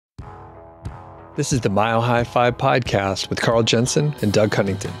This is the Mile High Five podcast with Carl Jensen and Doug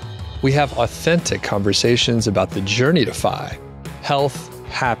Cunnington. We have authentic conversations about the journey to FI, health,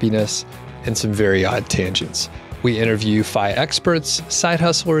 happiness, and some very odd tangents. We interview FI experts, side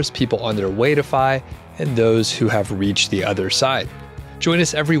hustlers, people on their way to FI, and those who have reached the other side. Join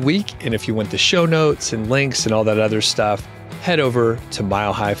us every week, and if you want the show notes and links and all that other stuff, head over to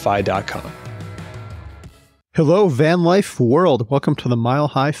milehighfi.com. Hello, van life world. Welcome to the Mile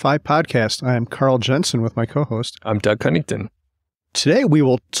High Fi podcast. I am Carl Jensen with my co-host. I'm Doug Cunnington. Today, we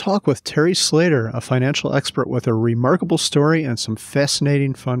will talk with Teri Slater, a financial expert with a remarkable story and some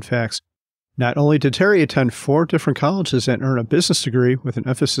fascinating fun facts. Not only did Teri attend 4 different colleges and earn a business degree with an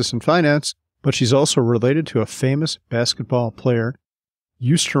emphasis in finance, but she's also related to a famous basketball player,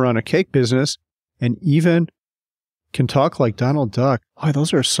 used to run a cake business, and even can talk like Donald Duck. Oh,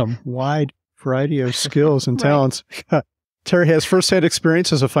 those are some wide variety of skills and talents. Teri has firsthand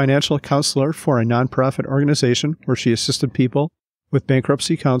experience as a financial counselor for a nonprofit organization where she assisted people with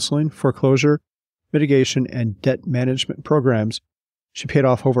bankruptcy counseling, foreclosure, mitigation, and debt management programs. She paid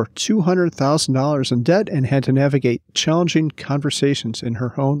off over $200,000 in debt and had to navigate challenging conversations in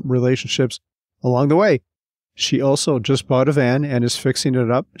her own relationships along the way. She also just bought a van and is fixing it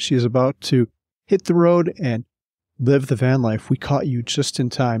up. She is about to hit the road and live the van life. We caught you just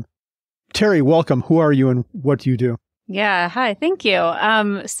in time. Teri, welcome. Who are you and what do you do? Yeah. Hi. Thank you.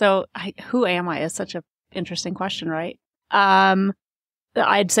 Who am I is such an interesting question, right?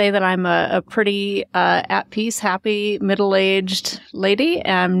 I'd say that I'm a pretty at peace, happy, middle-aged lady.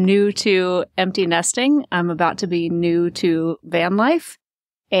 I'm new to empty nesting. I'm about to be new to van life.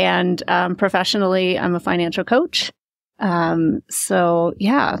 And professionally, I'm a financial coach. So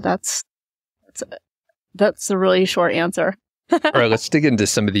yeah, that's a really short answer. All right, let's dig into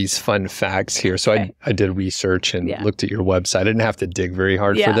some of these fun facts here. So Okay. I did research and looked at your website. I didn't have to dig very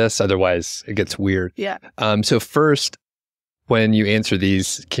hard for this. Otherwise, it gets weird. Yeah. So first, when you answer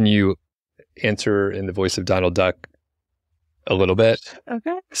these, can you answer in the voice of Donald Duck a little bit?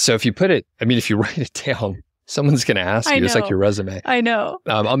 Okay. So if you write it down, someone's going to ask you. It's like your resume. I know.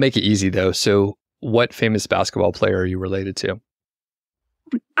 I'll make it easy, though. So what famous basketball player are you related to?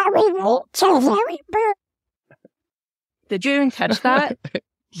 I relate to Larry Bird. Did you even catch that?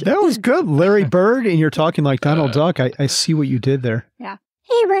 That was good, Larry Bird, and you're talking like Donald Duck. I see what you did there. Yeah.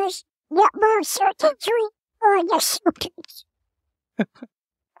 He was number 33 on the Celtics.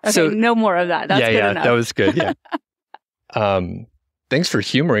 Okay, So- no more of that. That's good enough. That was good. Yeah. Thanks for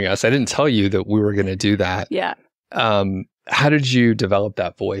humoring us. I didn't tell you that we were going to do that. Yeah. How did you develop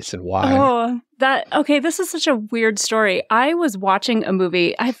that voice and why? This is such a weird story. I was watching a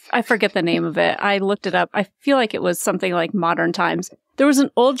movie. I forget the name of it. I looked it up. I feel like it was something like Modern Times. There was an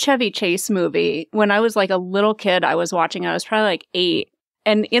old Chevy Chase movie. When I was like a little kid, I was watching it. I was probably like 8.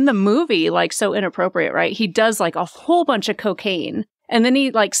 And in the movie, like so inappropriate, right? He does like a whole bunch of cocaine. And then he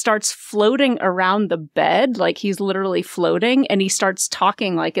like starts floating around the bed. Like he's literally floating. And he starts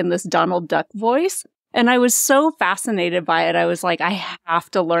talking like in this Donald Duck voice. And I was so fascinated by it. I was like, I have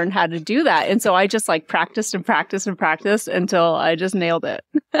to learn how to do that. And so I just like practiced and practiced and practiced until I just nailed it.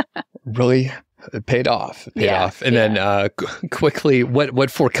 Really? It paid off. And then quickly, what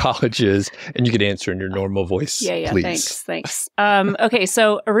 4 colleges? And you could answer in your normal voice, please. Thanks. Okay,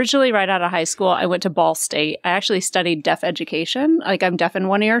 so originally right out of high school, I went to Ball State. I actually studied deaf education. Like I'm deaf in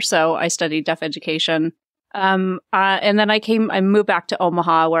one ear, so I studied deaf education. And then I moved back to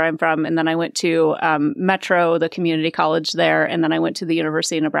Omaha, where I'm from, and then I went to Metro, the community college there, and then I went to the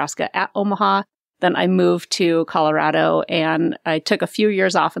University of Nebraska at Omaha. Then I moved to Colorado, and I took a few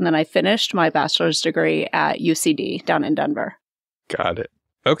years off, and then I finished my bachelor's degree at UCD down in Denver. Got it.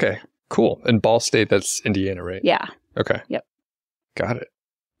 Okay, cool. And Ball State, that's Indiana, right? Yeah. Okay. Yep. Got it.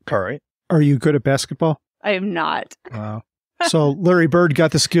 All right. Are you good at basketball? I am not. Wow. So Larry Bird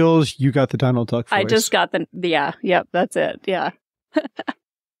got the skills, you got the Donald Duck voice. I just got yep, that's it. Yeah.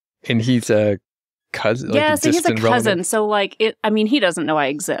 And he's a cousin? Yeah, so he's a cousin. Relevant? So like he doesn't know I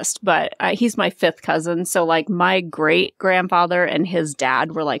exist, but he's my 5th cousin. So like my great grandfather and his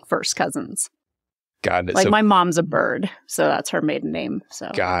dad were like first cousins. Got it. Like my mom's a Bird, so that's her maiden name.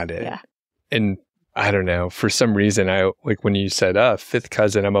 So got it. Yeah. And I don't know, for some reason, I like when you said 5th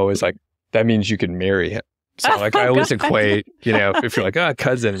cousin, I'm always like, that means you could marry him. So like I always equate, if you're like,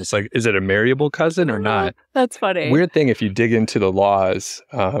 cousin, it's like, is it a marryable cousin or not? That's funny. Weird thing, if you dig into the laws,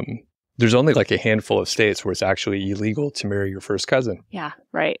 there's only like a handful of states where it's actually illegal to marry your first cousin. Yeah,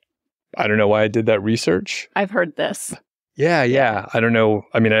 right. I don't know why I did that research. I've heard this. Yeah. I don't know.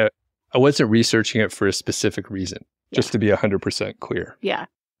 I mean, I wasn't researching it for a specific reason, just to be 100% clear. Yeah.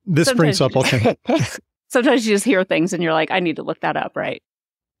 This brings up, okay. Sometimes you just hear things and you're like, I need to look that up, right?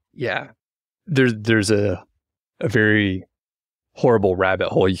 Yeah. there's a very horrible rabbit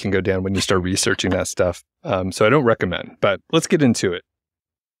hole you can go down when you start researching that stuff. So I don't recommend, but let's get into it.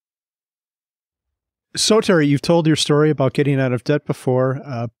 So, Teri, you've told your story about getting out of debt before,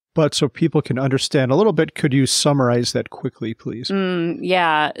 but so people can understand a little bit, could you summarize that quickly, please?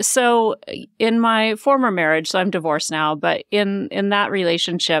 Yeah. So in my former marriage, so I'm divorced now, but in that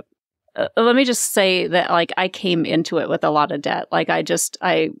relationship, let me just say that like I came into it with a lot of debt. Like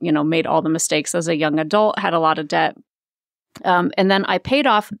I made all the mistakes as a young adult, had a lot of debt. And then I paid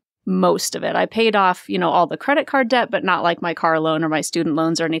off most of it. I paid off, all the credit card debt, but not like my car loan or my student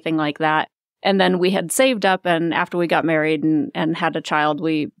loans or anything like that. And then we had saved up, and after we got married and had a child,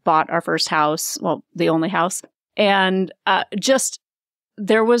 we bought our first house, well, the only house. And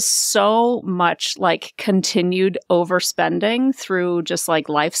there was so much like continued overspending through just like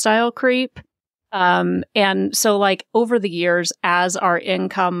lifestyle creep. And so like over the years, as our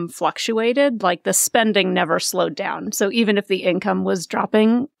income fluctuated, like the spending never slowed down. So even if the income was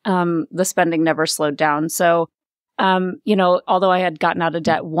dropping, the spending never slowed down. So, although I had gotten out of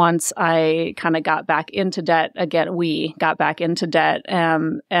debt once, I kind of got back into debt again. We got back into debt.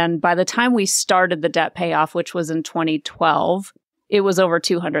 And by the time we started the debt payoff, which was in 2012, it was over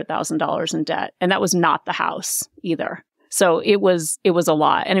 $200,000 in debt. And that was not the house either. So it was a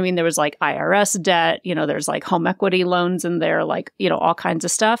lot. And I mean, there was like IRS debt, there's like home equity loans in there, like, all kinds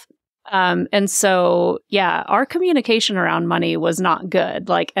of stuff. And so, yeah, our communication around money was not good.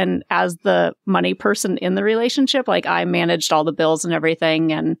 Like, and as the money person in the relationship, like I managed all the bills and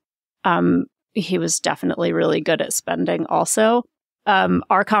everything. And, he was definitely really good at spending also.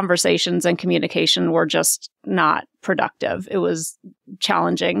 Our conversations and communication were just not productive. It was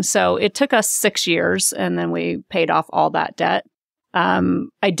challenging. So it took us 6 years, and then we paid off all that debt.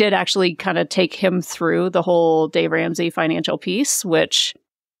 I did actually kind of take him through the whole Dave Ramsey financial piece, which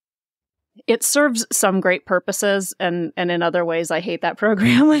it serves some great purposes, and in other ways, I hate that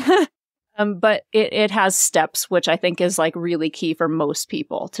program. But it has steps, which I think is like really key for most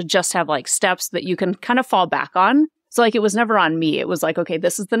people, to just have like steps that you can kind of fall back on. So like it was never on me. It was like, okay,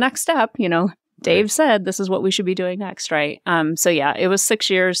 this is the next step. Dave said this is what we should be doing next, right? So yeah, it was 6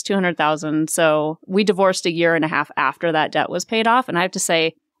 years, 200,000. So we divorced a year and a half after that debt was paid off. And I have to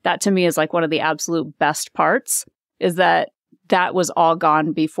say that to me is like one of the absolute best parts, is that was all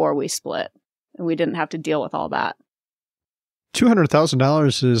gone before we split, and we didn't have to deal with all that.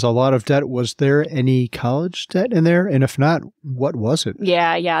 $200,000 is a lot of debt. Was there any college debt in there? And if not, what was it?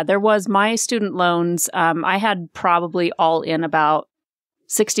 Yeah. There was my student loans. I had probably all in about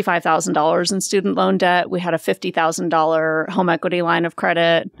 $65,000 in student loan debt. We had a $50,000 home equity line of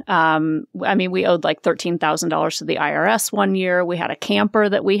credit. We owed like $13,000 to the IRS one year. We had a camper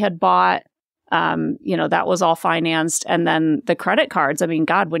that we had bought. That was all financed. And then the credit cards, I mean,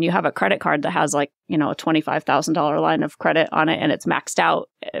 God, when you have a credit card that has like, a $25,000 line of credit on it and it's maxed out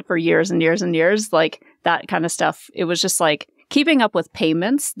for years and years and years, like that kind of stuff. It was just like keeping up with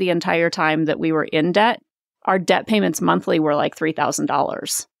payments the entire time that we were in debt. Our debt payments monthly were like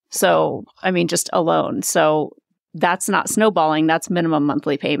 $3,000. So, I mean, just alone. So that's not snowballing. That's minimum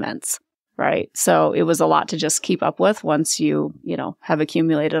monthly payments, right? So it was a lot to just keep up with once you have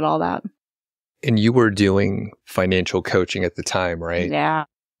accumulated all that. And you were doing financial coaching at the time, right? Yeah.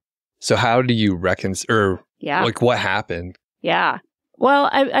 So how do you like what happened? Yeah.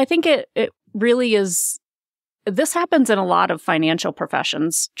 Well, I think it really is. This happens in a lot of financial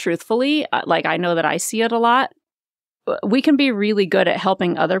professions, truthfully. Like I know that I see it a lot. We can be really good at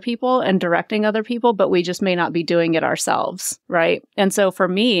helping other people and directing other people, but we just may not be doing it ourselves, right? And so for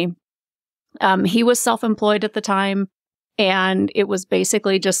me, he was self-employed at the time. And it was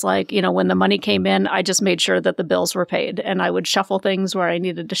basically just like, when the money came in, I just made sure that the bills were paid, and I would shuffle things where I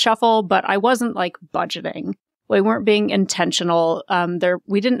needed to shuffle, but I wasn't like budgeting. We weren't being intentional.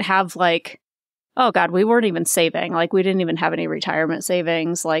 We didn't have like, oh God, we weren't even saving. Like we didn't even have any retirement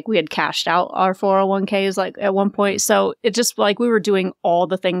savings. Like we had cashed out our 401ks like at one point. So it just like we were doing all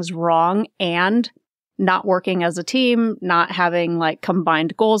the things wrong and not working as a team, not having like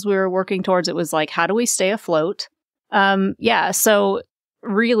combined goals we were working towards. It was like, how do we stay afloat? So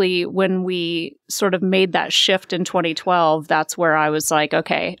really when we sort of made that shift in 2012, that's where I was like,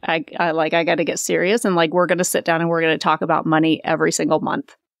 okay, I got to get serious, and like, we're going to sit down and we're going to talk about money every single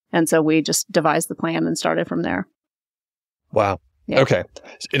month. And so we just devised the plan and started from there. Wow. Yeah. Okay.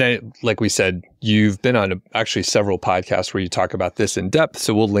 And like we said, you've been on actually several podcasts where you talk about this in depth.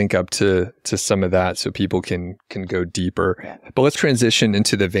 So we'll link up to some of that so people can go deeper. But let's transition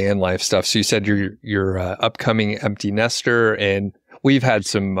into the van life stuff. So you said you're upcoming empty nester, and we've had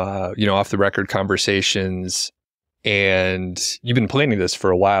some off the record conversations, and you've been planning this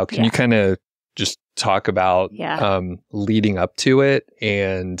for a while. Can you kind of just talk about leading up to it,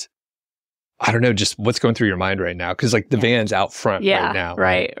 and I don't know, just what's going through your mind right now, because like the van's out front right now.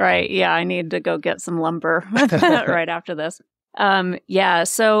 Right. Yeah, I need to go get some lumber right after this.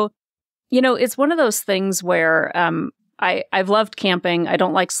 So it's one of those things where I've loved camping. I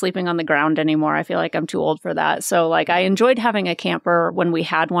don't like sleeping on the ground anymore. I feel like I'm too old for that. So like I enjoyed having a camper when we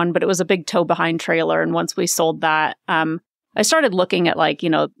had one, but it was a big tow behind trailer. And once we sold that, I started looking at like,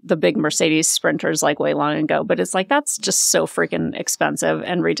 the big Mercedes Sprinters like way long ago, but it's like, that's just so freaking expensive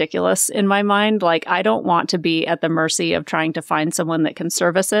and ridiculous in my mind. Like I don't want to be at the mercy of trying to find someone that can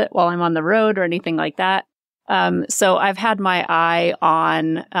service it while I'm on the road or anything like that. So I've had my eye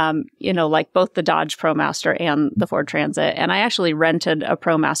on, like both the Dodge ProMaster and the Ford Transit. And I actually rented a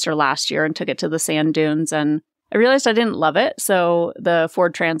ProMaster last year and took it to the sand dunes, and I realized I didn't love it. So the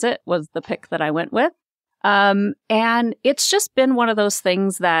Ford Transit was the pick that I went with. And it's just been one of those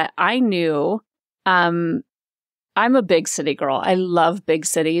things that I knew, I'm a big city girl. I love big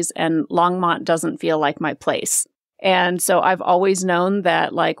cities, and Longmont doesn't feel like my place. And so I've always known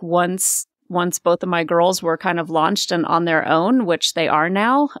that like once both of my girls were kind of launched and on their own, which they are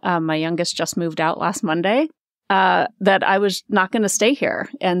now, my youngest just moved out last Monday, that I was not going to stay here.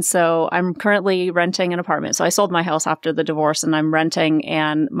 And so I'm currently renting an apartment. So I sold my house after the divorce, and I'm renting,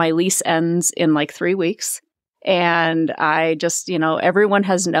 and my lease ends in like 3 weeks. And I just, everyone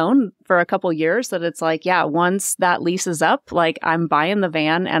has known for a couple years that it's like, yeah, once that lease is up, like I'm buying the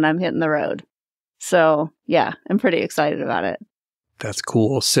van and I'm hitting the road. So yeah, I'm pretty excited about it. That's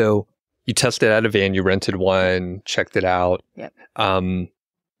cool. So you tested out a van, you rented one, checked it out. Yep.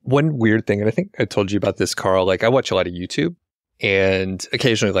 One weird thing, and I think I told you about this, Carl, like I watch a lot of YouTube, and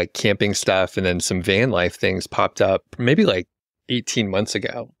occasionally like camping stuff, and then some van life things popped up maybe like 18 months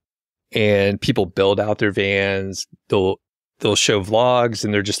ago. And people build out their vans, they'll show vlogs,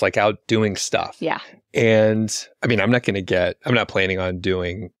 and they're just like out doing stuff. Yeah. And I mean, I'm not planning on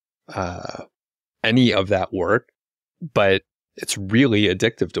doing any of that work, but it's really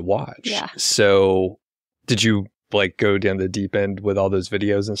addictive to watch. Yeah. So did you like go down the deep end with all those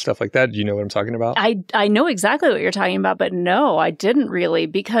videos and stuff like that? Do you know what I'm talking about? I know exactly what you're talking about, but no, I didn't really,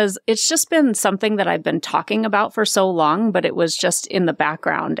 because it's just been something that I've been talking about for so long, but it was just in the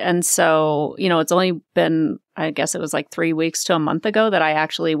background. And so, it's only been, I guess it was like 3 weeks to a month ago that I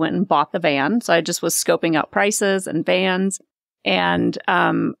actually went and bought the van. So I just was scoping out prices and vans, and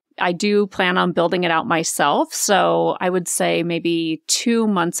I do plan on building it out myself. So I would say maybe 2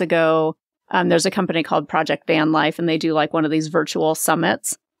 months ago, there's a company called Project Van Life, and they do like one of these virtual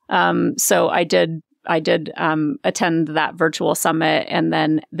summits. So I did attend that virtual summit, and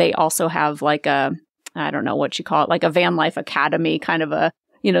then they also have like I don't know what you call it, like a Van Life Academy kind of a,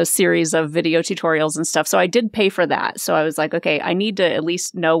 series of video tutorials and stuff. So I did pay for that. So I was like, okay, I need to at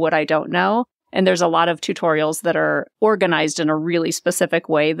least know what I don't know. And there's a lot of tutorials that are organized in a really specific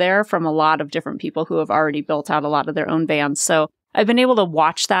way there from a lot of different people who have already built out a lot of their own vans. So I've been able to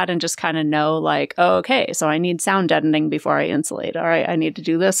watch that and just kind of know like, oh, okay, so I need sound deadening before I insulate. All right, I need to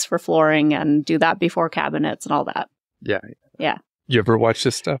do this for flooring and do that before cabinets and all that. Yeah. Yeah. You ever watch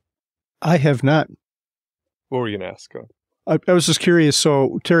this stuff? I have not. What were you going to ask? I was just curious.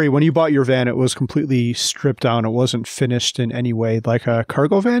 So, Teri, when you bought your van, it was completely stripped down. It wasn't finished in any way, like a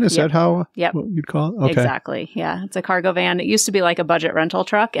cargo van? Is that how what you'd call it? Okay. Exactly. Yeah, it's a cargo van. It used to be like a budget rental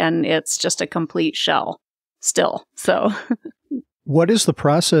truck, and it's just a complete shell still. So, what is the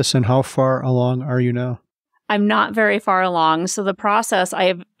process, and how far along are you now? I'm not very far along. So the process,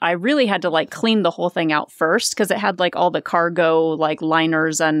 I really had to like clean the whole thing out first, because it had like all the cargo like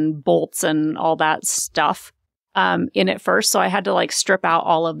liners and bolts and all that stuff in it first. So I had to like strip out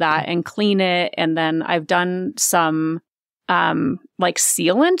all of that and clean it. And then I've done some like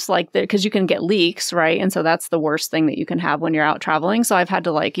sealant, like because you can get leaks, right? And so that's the worst thing that you can have when you're out traveling. So I've had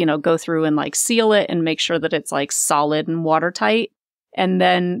to like, go through and like seal it and make sure that it's like solid and watertight. And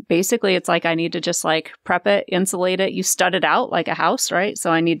then basically it's like I need to just like prep it, insulate it. You stud it out like a house, right?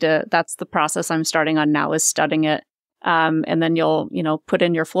 So that's the process I'm starting on now, is studding it. And then you'll, put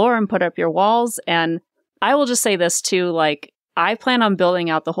in your floor and put up your walls. And I will just say this too, like I plan on building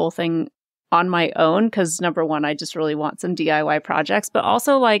out the whole thing on my own, because number one, I just really want some DIY projects, but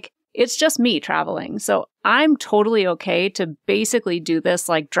also like it's just me traveling. So I'm totally okay to basically do this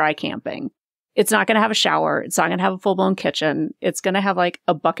like dry camping. It's not going to have a shower. It's not going to have a full-blown kitchen. It's going to have like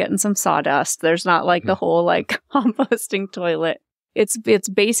a bucket and some sawdust. There's not like the whole like composting toilet. It's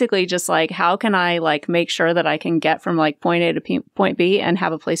basically just like, how can I like make sure that I can get from like point A to point B and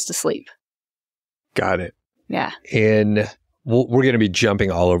have a place to sleep? Got it. Yeah. And we're going to be jumping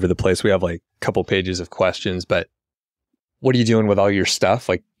all over the place. We have like a couple pages of questions, but what are you doing with all your stuff?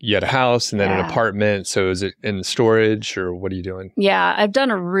 Like you had a house and then an Yeah. apartment. So is it in storage or what are you doing? Yeah, I've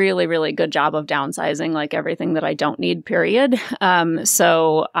done a really, really good job of downsizing, like everything that I don't need, period.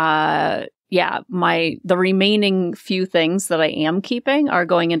 The remaining few things that I am keeping are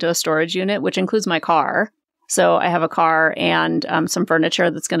going into a storage unit, which includes my car. So I have a car and some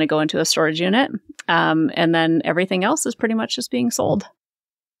furniture that's going to go into a storage unit. And then everything else is pretty much just being sold.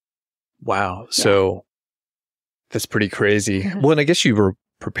 Wow. So that's pretty crazy. Well, and I guess you were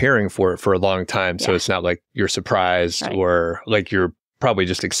preparing for it for a long time. So it's not like you're surprised or like you're probably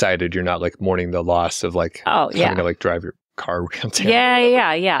just excited. You're not like mourning the loss of like having to like drive your car around town.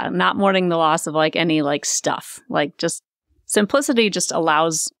 Yeah. Not mourning the loss of like any like stuff. Like just simplicity just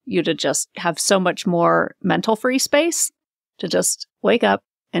allows you to just have so much more mental free space to just wake up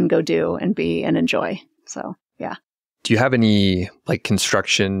and go do and be and enjoy. So, yeah. Do you have any like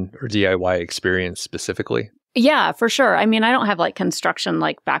construction or DIY experience specifically? Yeah, for sure. I mean, I don't have like construction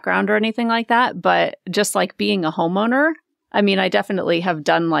like background or anything like that, but just like being a homeowner, I mean, I definitely have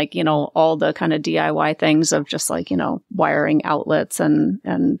done like, you know, all the kind of DIY things of just like, you know, wiring outlets and,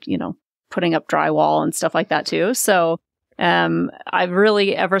 you know, putting up drywall and stuff like that too. So, I've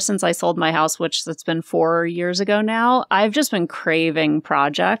really, ever since I sold my house, which that's been 4 years ago now, I've just been craving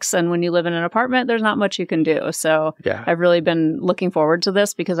projects. And when you live in an apartment, there's not much you can do. So I've really been looking forward to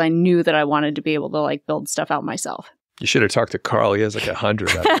this because I knew that I wanted to be able to like build stuff out myself. You should have talked to Carl. He has like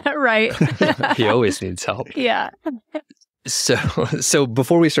 100 of them. Right. He always needs help. Yeah. So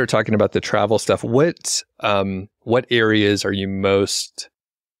before we start talking about the travel stuff, what areas are you most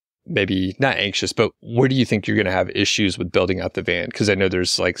maybe not anxious, but where do you think you're going to have issues with building out the van? Because I know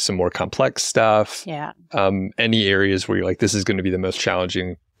there's like some more complex stuff. Yeah. Any areas where you're like, this is going to be the most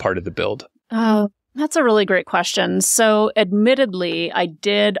challenging part of the build? Oh, that's a really great question. So admittedly, I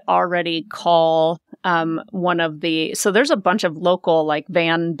did already call so there's a bunch of local like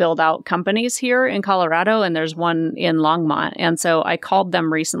van build out companies here in Colorado, and there's one in Longmont. And so I called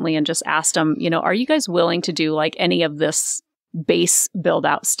them recently and just asked them, you know, are you guys willing to do like any of this base build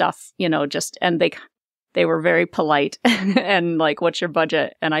out stuff, you know, just, and they were very polite and like, what's your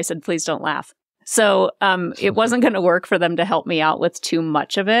budget? And I said, please don't laugh. So, it wasn't going to work for them to help me out with too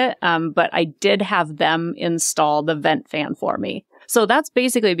much of it. But I did have them install the vent fan for me. So that's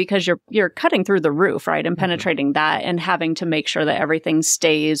basically because you're cutting through the roof, right? And penetrating that and having to make sure that everything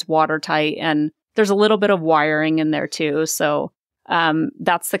stays watertight. And there's a little bit of wiring in there too. So,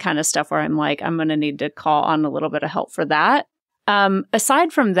 that's the kind of stuff where I'm like, I'm going to need to call on a little bit of help for that.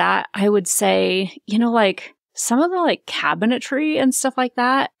 Aside from that, I would say, you know, like some of the like cabinetry and stuff like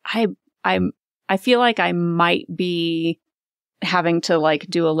that, I feel like I might be having to like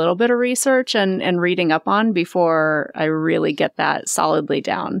do a little bit of research and reading up on before I really get that solidly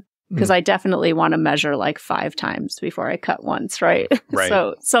down. Because I definitely want to measure like 5 times before I cut once, right?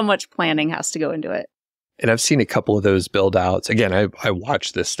 Right. So much planning has to go into it. And I've seen a couple of those build outs. Again, I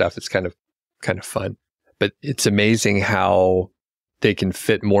watch this stuff. It's kind of fun, but it's amazing how they can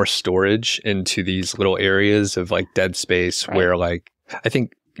fit more storage into these little areas of like dead space where like, I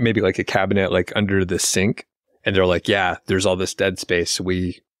think maybe like a cabinet like under the sink, and they're like, yeah, there's all this dead space. So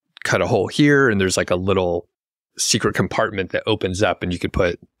we cut a hole here and there's like a little secret compartment that opens up and you could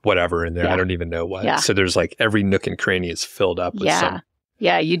put whatever in there. I don't even know what. Yeah. So there's like every nook and cranny is filled up with some.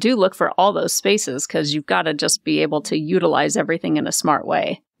 Yeah, you do look for all those spaces because you've got to just be able to utilize everything in a smart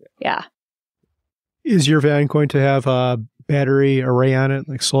way. Yeah. Is your van going to have a battery array on it,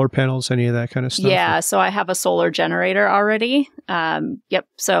 like solar panels, any of that kind of stuff? Yeah, so I have a solar generator already. Yep.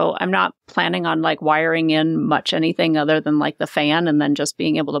 So I'm not planning on like wiring in much anything other than like the fan and then just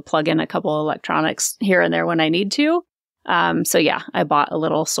being able to plug in a couple of electronics here and there when I need to. So yeah, I bought a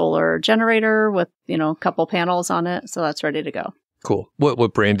little solar generator with, you know, a couple panels on it. So that's ready to go. Cool.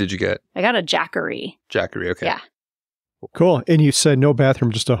 What brand did you get? I got a Jackery. Jackery, okay. Yeah. Cool. And you said no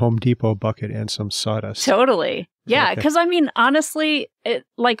bathroom, just a Home Depot bucket and some sawdust. Totally. Yeah. Because I mean, honestly,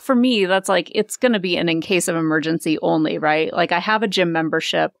 like for me, that's like, it's going to be in case of emergency only, right? Like I have a gym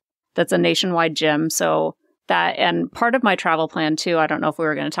membership that's a nationwide gym. So that, and part of my travel plan too, I don't know if we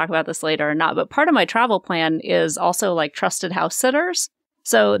were going to talk about this later or not, but part of my travel plan is also like trusted house sitters.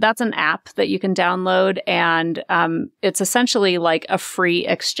 So that's an app that you can download, and it's essentially like a free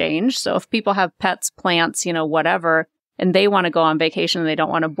exchange. So if people have pets, plants, you know, whatever, and they want to go on vacation and they don't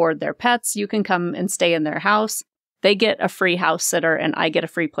want to board their pets, you can come and stay in their house. They get a free house sitter and I get a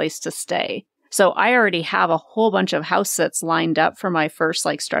free place to stay. So I already have a whole bunch of house sits lined up for my first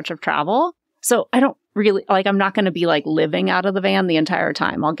like stretch of travel. So I don't really like, I'm not going to be like living out of the van the entire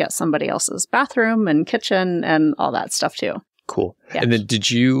time. I'll get somebody else's bathroom and kitchen and all that stuff too. Cool. Yeah. And then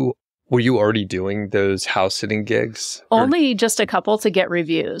Were you already doing those house sitting gigs? Only just a couple to get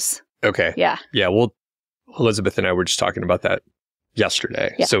reviews. Okay. Yeah. Yeah. Well, Elizabeth and I were just talking about that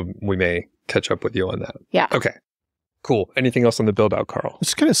yesterday. Yeah. So we may catch up with you on that. Yeah. Okay. Cool. Anything else on the build out, Carl? I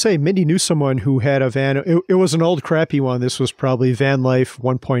was going to say, Mindy knew someone who had a van. It was an old crappy one. This was probably van life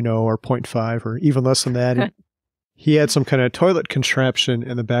 1.0 or 0.5 or even less than that. And he had some kind of toilet contraption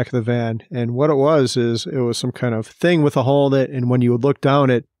in the back of the van. And what it was is it was some kind of thing with a hole in it. And when you would look down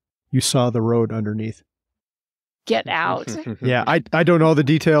it, you saw the road underneath. Get out. Yeah, I don't know the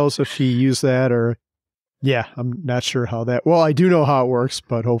details if she used that or... Yeah, I'm not sure how that... Well, I do know how it works,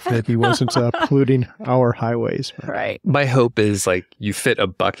 but hopefully he wasn't polluting our highways. Right. My hope is like you fit a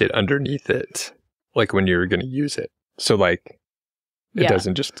bucket underneath it, like when you're going to use it. So like it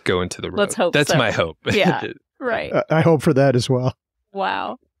doesn't just go into the road. Let's hope That's so. my hope. Yeah, right. I hope for that as well.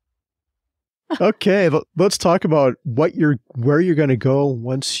 Wow. Okay, let's talk about where you're going to go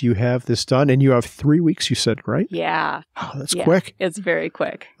once you have this done. And you have 3 weeks, you said, right? Yeah. Oh, that's quick. It's very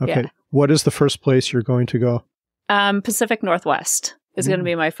quick. Okay. Yeah. What is the first place you're going to go? Pacific Northwest is going to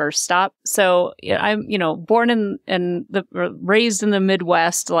be my first stop. So I'm, born raised in the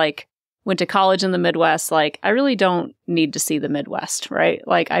Midwest, like went to college in the Midwest. Like I really don't need to see the Midwest, right?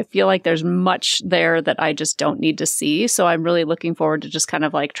 Like I feel like there's much there that I just don't need to see. So I'm really looking forward to just kind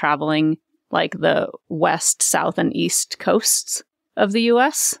of like traveling like the west, south, and east coasts of the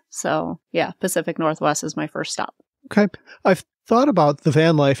U.S. So yeah, Pacific Northwest is my first stop. Okay. I've thought about the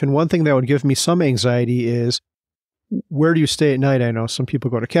van life, and one thing that would give me some anxiety is where do you stay at night? I know some people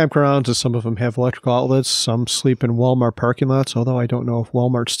go to campgrounds, and some of them have electrical outlets. Some sleep in Walmart parking lots, although I don't know if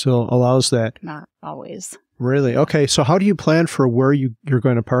Walmart still allows that. Not always. Really? Okay. So how do you plan for where you're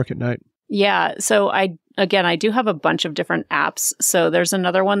going to park at night? Yeah. So I do have a bunch of different apps. So there's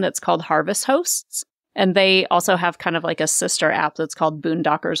another one that's called Harvest Hosts, and they also have kind of like a sister app that's called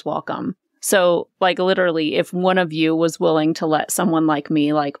Boondockers Welcome. So like literally if one of you was willing to let someone like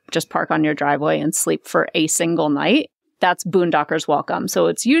me like just park on your driveway and sleep for a single night, that's Boondockers Welcome. So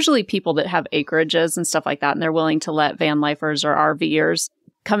it's usually people that have acreages and stuff like that, and they're willing to let van lifers or RVers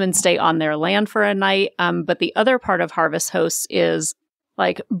come and stay on their land for a night. But the other part of Harvest Hosts is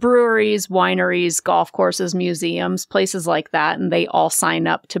like breweries, wineries, golf courses, museums, places like that. And they all sign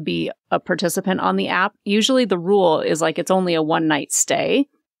up to be a participant on the app. Usually the rule is like it's only a one-night stay.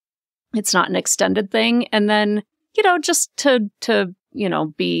 It's not an extended thing. And then, just to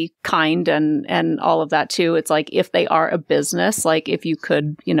be kind and all of that too. It's like if they are a business, like if you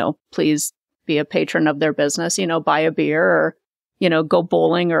could, please be a patron of their business, buy a beer or, go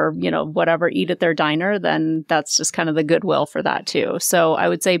bowling or, whatever, eat at their diner, then that's just kind of the goodwill for that too. So I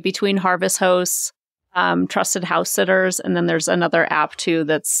would say between Harvest Hosts, Trusted Housesitters, and then there's another app too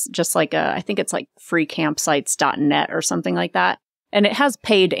that's just like I think it's like freecampsites.net or something like that. And it has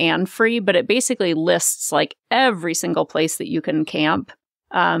paid and free, but it basically lists like every single place that you can camp.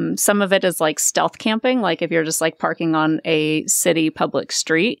 Some of it is like stealth camping, like if you're just like parking on a city public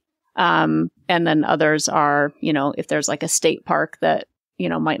street. And then others are, if there's like a state park that,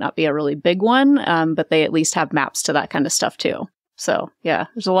 might not be a really big one, but they at least have maps to that kind of stuff too. So yeah,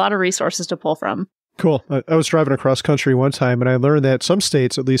 there's a lot of resources to pull from. Cool. I was driving across country one time, and I learned that some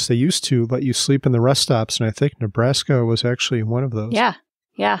states, at least they used to, let you sleep in the rest stops, and I think Nebraska was actually one of those. Yeah.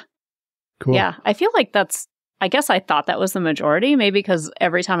 Yeah. Cool. Yeah. I feel like I guess I thought that was the majority, maybe because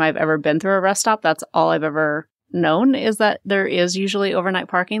every time I've ever been through a rest stop, that's all I've ever known is that there is usually overnight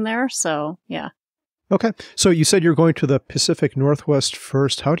parking there. So, yeah. Okay. So you said you're going to the Pacific Northwest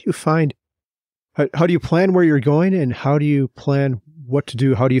first. How do you plan where you're going, and how do you plan what to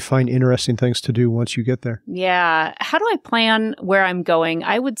do? How do you find interesting things to do once you get there? Yeah. How do I plan where I'm going?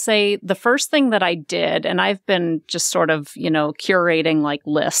 I would say the first thing that I did, and I've been just sort of, curating like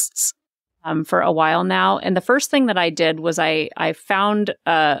lists for a while now. And the first thing that I did was I found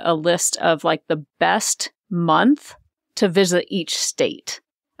a list of like the best month to visit each state.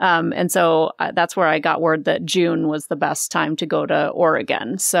 And so that's where I got word that June was the best time to go to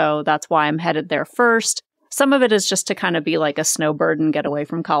Oregon. So that's why I'm headed there first. Some of it is just to kind of be like a snowbird and get away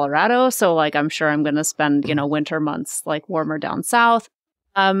from Colorado. So like, I'm sure I'm going to spend, winter months like warmer down south.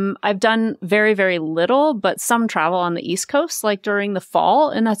 I've done very, very little, but some travel on the East Coast, like during the fall,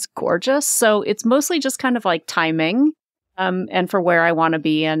 and that's gorgeous. So it's mostly just kind of like timing, and for where I want to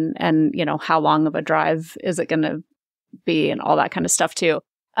be and, how long of a drive is it going to be and all that kind of stuff too.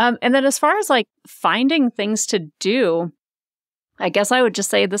 And then as far as like finding things to do, I guess I would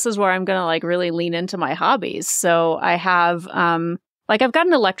just say this is where I'm going to like really lean into my hobbies. So I have, I've got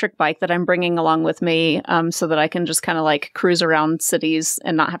an electric bike that I'm bringing along with me, so that I can just kind of like cruise around cities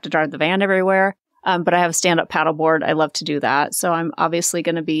and not have to drive the van everywhere. But I have a stand-up paddleboard. I love to do that. So I'm obviously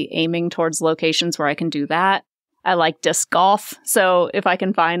going to be aiming towards locations where I can do that. I like disc golf. So if I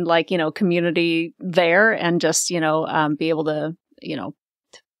can find community there and just, be able to,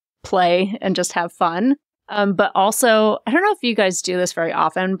 play and just have fun. But also, I don't know if you guys do this very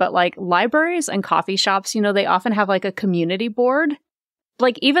often, but like libraries and coffee shops, they often have like a community board.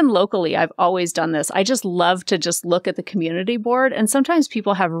 Like even locally, I've always done this. I just love to just look at the community board. And sometimes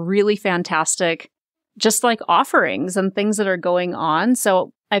people have really fantastic, just like offerings and things that are going on.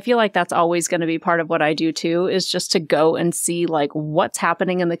 So I feel like that's always going to be part of what I do too, is just to go and see like what's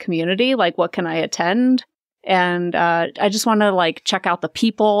happening in the community, like what can I attend? And I just want to like check out the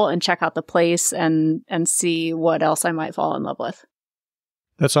people and check out the place and see what else I might fall in love with.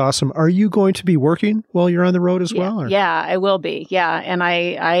 That's awesome. Are you going to be working while you're on the road as well? Or? Yeah, I will be. Yeah. And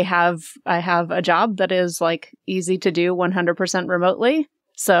I have a job that is like easy to do 100% remotely.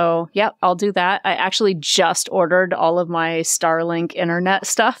 So yeah, I'll do that. I actually just ordered all of my Starlink internet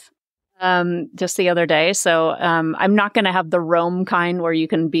stuff just the other day. So I'm not going to have the roam kind where you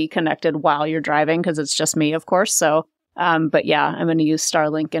can be connected while you're driving because it's just me, of course. So, but yeah, I'm going to use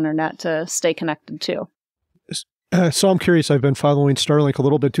Starlink internet to stay connected too. So I'm curious, I've been following Starlink a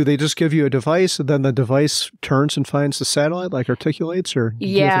little bit. Do they just give you a device and then the device turns and finds the satellite, like articulates, or?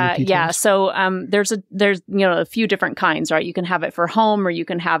 Yeah. So there's a few different kinds, right? You can have it for home or you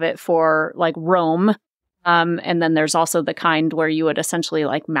can have it for like roam. And then there's also the kind where you would essentially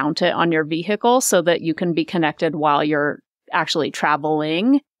like mount it on your vehicle so that you can be connected while you're actually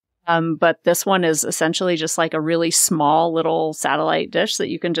traveling. But this one is essentially just like a really small little satellite dish that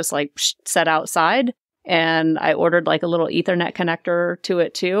you can just like set outside. And I ordered like a little Ethernet connector to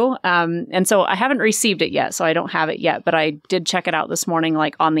it too. And so I haven't received it yet, so I don't have it yet, but I did check it out this morning,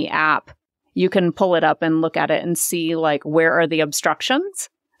 like on the app. You can pull it up and look at it and see like where are the obstructions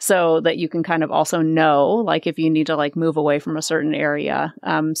so that you can kind of also know like if you need to like move away from a certain area.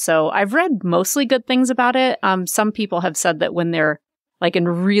 So I've read mostly good things about it. Some people have said that when they're like in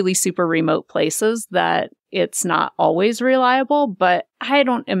really super remote places that it's not always reliable, but I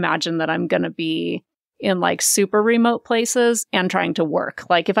don't imagine that I'm going to be in like super remote places and trying to work.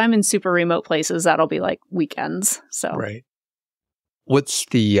 Like if I'm in super remote places, that'll be like weekends. So right. What's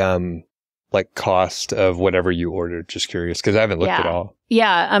the like cost of whatever you ordered? Just curious because I haven't looked at all.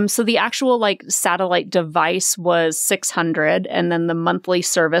 Yeah. So the actual like satellite device was $600, and then the monthly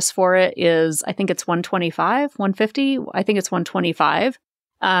service for it is I think it's $125, $150. I think it's $125.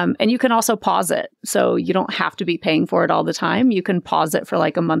 And you can also pause it, so you don't have to be paying for it all the time. You can pause it for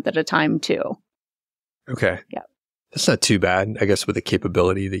like a month at a time too. Okay. Yeah. That's not too bad, I guess, with the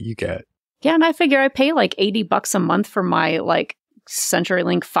capability that you get. Yeah, and I figure I pay like $80 a month for my like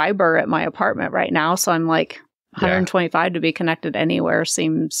CenturyLink fiber at my apartment right now. So I'm like $125 to be connected anywhere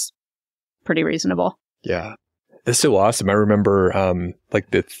seems pretty reasonable. Yeah. It's so awesome. I remember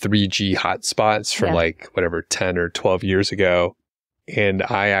like the 3G hotspots from like whatever 10 or 12 years ago. And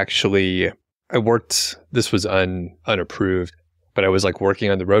I worked, this was unapproved. But I was like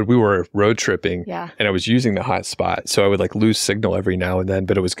working on the road. We were road tripping and I was using the hotspot. So I would like lose signal every now and then,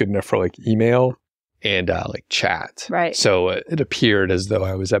 but it was good enough for like email and like chat. Right. So it appeared as though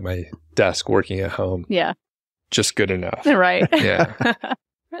I was at my desk working at home. Yeah. Just good enough. Right. Yeah.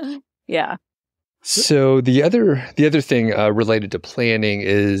 Yeah. So the other thing related to planning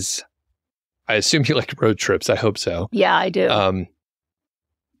is, I assume you like road trips. I hope so. Yeah, I do.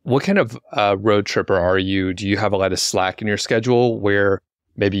 What kind of road tripper are you? Do you have a lot of slack in your schedule where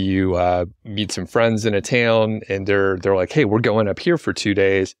maybe you meet some friends in a town and they're like, hey, we're going up here for 2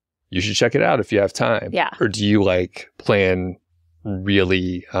 days. You should check it out if you have time. Yeah. Or do you like plan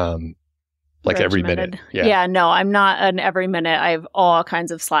really like every minute? Yeah, no, I'm not an every minute. I have all kinds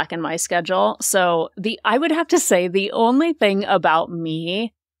of slack in my schedule. So I would have to say the only thing about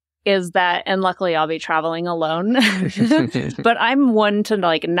me is that, and luckily I'll be traveling alone, but I'm one to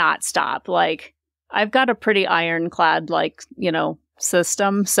like not stop. Like I've got a pretty ironclad, like,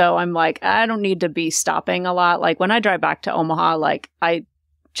 system. So I'm like, I don't need to be stopping a lot. Like when I drive back to Omaha, like I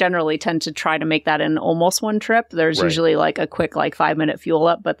generally tend to try to make that in almost one trip. There's usually like a quick, like 5-minute fuel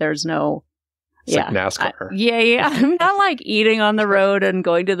up, but there's no, it's like NASCAR. Yeah. I'm not like eating on the road and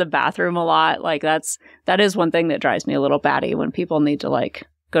going to the bathroom a lot. Like that is one thing that drives me a little batty when people need to like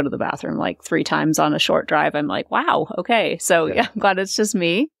go to the bathroom like 3 times on a short drive. I'm like, wow, okay. So yeah, I'm glad it's just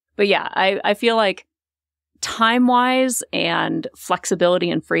me. But yeah, I feel like time-wise and flexibility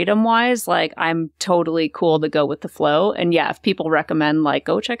and freedom-wise, like I'm totally cool to go with the flow. And yeah, if people recommend like,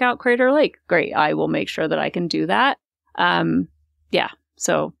 go check out Crater Lake, great. I will make sure that I can do that. Yeah.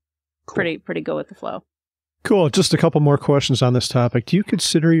 So cool. Pretty go with the flow. Cool. Just a couple more questions on this topic. Do you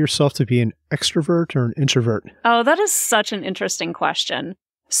consider yourself to be an extrovert or an introvert? Oh, that is such an interesting question.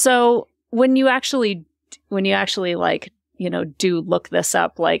 So when you actually like, do look this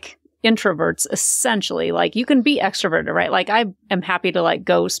up, like introverts essentially, like you can be extroverted, right? Like I am happy to like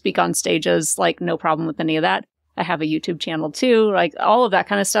go speak on stages, like no problem with any of that. I have a YouTube channel too, like all of that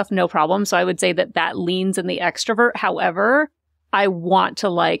kind of stuff, no problem. So I would say that leans in the extrovert. However, I want to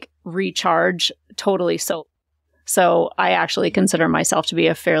like recharge totally. So I actually consider myself to be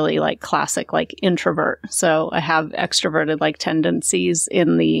a fairly like classic like introvert. So I have extroverted like tendencies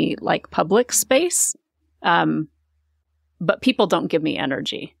in the like public space. But people don't give me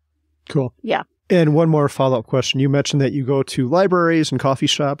energy. Cool. Yeah. And one more follow-up question. You mentioned that you go to libraries and coffee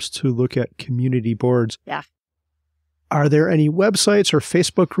shops to look at community boards. Yeah. Are there any websites or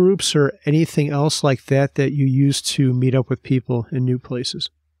Facebook groups or anything else like that that you use to meet up with people in new places?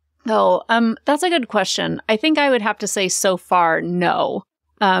 Oh, that's a good question. I think I would have to say so far, no.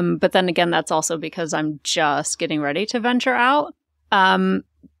 But then again, that's also because I'm just getting ready to venture out.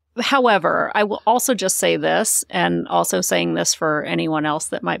 However, I will also just say this, and also saying this for anyone else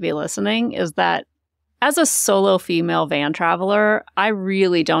that might be listening, is that as a solo female van traveler, I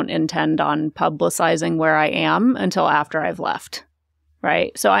really don't intend on publicizing where I am until after I've left,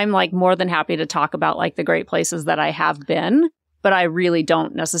 right? So I'm like more than happy to talk about like the great places that I have been, but I really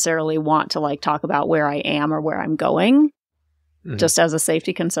don't necessarily want to like talk about where I am or where I'm going, just as a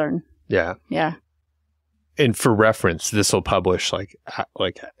safety concern. Yeah. Yeah. And for reference, this will publish like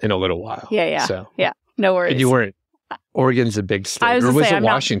in a little while. Yeah. So yeah. No worries. And you weren't. Oregon's a big state. Or was it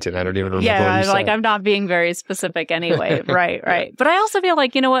Washington? I don't even remember. Yeah, like I'm not being very specific anyway. Right. Yeah. But I also feel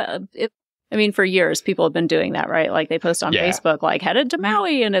like, you know what? For years, people have been doing that, right? Like they post on Facebook, like headed to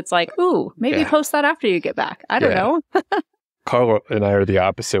Maui. And it's like, ooh, maybe post that after you get back. I don't know. Carl and I are the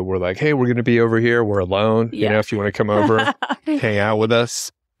opposite. We're like, hey, we're going to be over here. We're alone. Yeah. If you want to come over, hang out with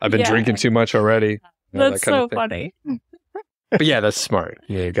us. I've been drinking too much already. That's so funny. But yeah, that's smart.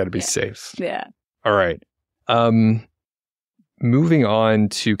 You got to be safe. Yeah. All right. Moving on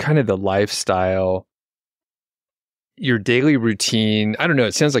to kind of the lifestyle, your daily routine. I don't know.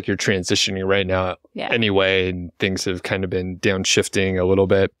 It sounds like you're transitioning right now anyway, and things have kind of been downshifting a little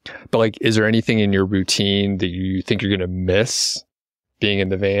bit. But like, is there anything in your routine that you think you're going to miss being in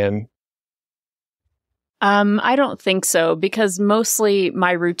the van? I don't think so, because mostly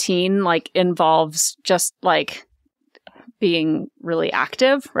my routine like involves just like being really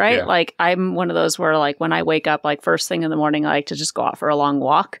active, right? Yeah. Like I'm one of those where like when I wake up, like first thing in the morning, I like to just go out for a long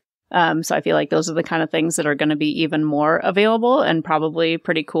walk. So I feel like those are the kind of things that are going to be even more available and probably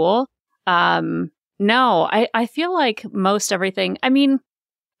pretty cool. No, I feel like most everything, I'm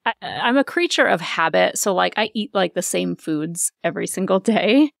a creature of habit. So like I eat like the same foods every single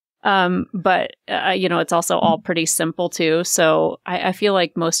day. But it's also all pretty simple too. So I feel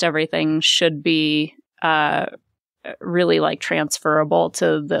like most everything should be, really like transferable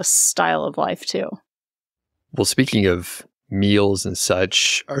to this style of life too. Well, speaking of meals and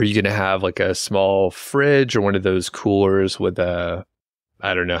such, are you going to have like a small fridge or one of those coolers with I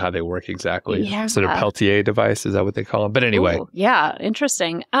don't know how they work exactly. Yeah. Sort of Peltier device, is that what they call them? But anyway. Ooh, yeah,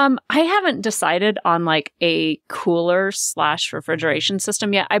 interesting. I haven't decided on like a cooler / refrigeration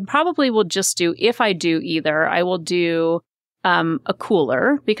system yet. I probably will just do, if I do either, I will do a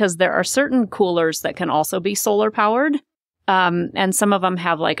cooler, because there are certain coolers that can also be solar powered. And some of them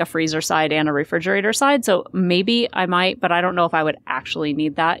have like a freezer side and a refrigerator side. So maybe I might, but I don't know if I would actually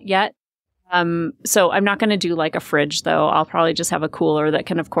need that yet. So I'm not going to do like a fridge though. I'll probably just have a cooler that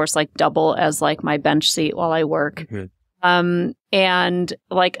can, of course, like double as like my bench seat while I work. Mm-hmm. And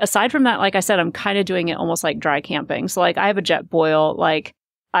like, aside from that, like I said, I'm kind of doing it almost like dry camping. So like I have a jet boil, like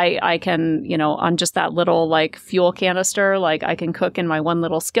I can, on just that little like fuel canister, like I can cook in my one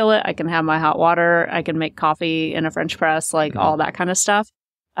little skillet. I can have my hot water. I can make coffee in a French press, like all that kind of stuff.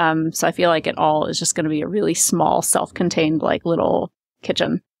 So I feel like it all is just going to be a really small, self-contained, like little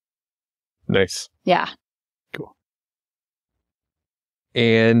kitchen. Nice. Yeah. Cool.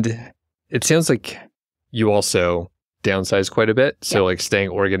 And it sounds like you also downsize quite a bit. So like staying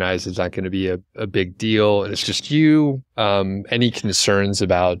organized is not going to be a big deal. And it's just you. Any concerns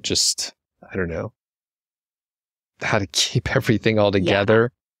about just, I don't know, how to keep everything all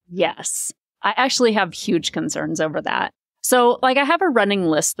together? Yeah. Yes. I actually have huge concerns over that. So like I have a running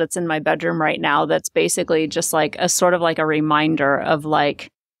list that's in my bedroom right now that's basically just like a sort of like a reminder of like,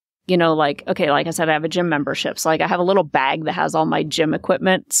 like, okay, like I said, I have a gym membership. So like I have a little bag that has all my gym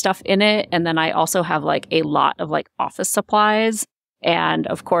equipment stuff in it. And then I also have like a lot of like office supplies. And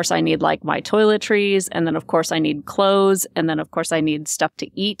of course I need like my toiletries. And then of course I need clothes. And then of course I need stuff to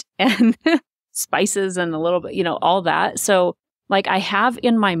eat. And spices and a little bit, all that. So like I have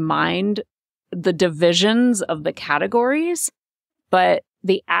in my mind the divisions of the categories, but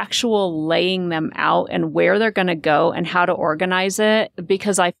the actual laying them out and where they're going to go and how to organize it,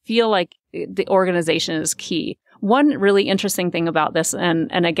 because I feel like the organization is key. One really interesting thing about this, and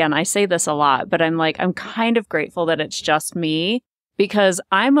again, I say this a lot, but I'm kind of grateful that it's just me, because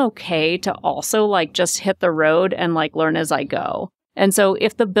I'm okay to also like just hit the road and like learn as I go. And so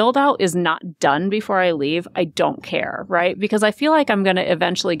if the build out is not done before I leave, I don't care, right? Because I feel like I'm going to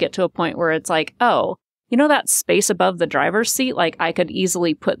eventually get to a point where it's like, oh, that space above the driver's seat, like I could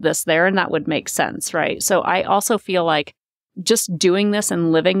easily put this there and that would make sense, right? So I also feel like just doing this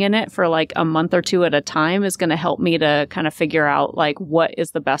and living in it for like a month or two at a time is going to help me to kind of figure out like what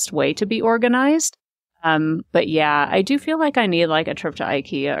is the best way to be organized. But yeah, I do feel like I need like a trip to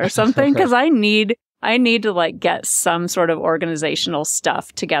IKEA or something, because I need to like get some sort of organizational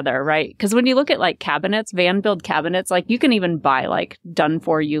stuff together, right? Because when you look at like cabinets, van build cabinets, like you can even buy like done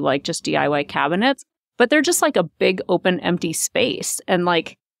for you, like just DIY cabinets, but they're just like a big open empty space. And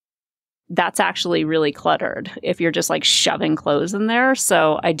like, that's actually really cluttered if you're just like shoving clothes in there.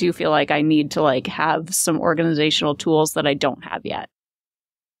 So I do feel like I need to like have some organizational tools that I don't have yet.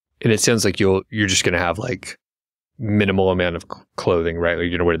 And it sounds like you're just going to have like minimal amount of clothing, right? Like you're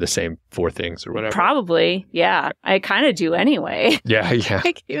going to wear the same 4 things or whatever. Probably. Yeah. I kind of do anyway. Yeah.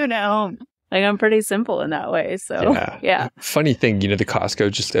 Like, like I'm pretty simple in that way. So yeah. Funny thing, the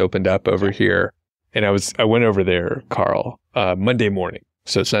Costco just opened up over here, and I went over there, Carl, Monday morning.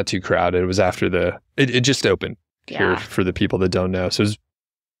 So it's not too crowded. It was after it just opened here for the people that don't know. So it was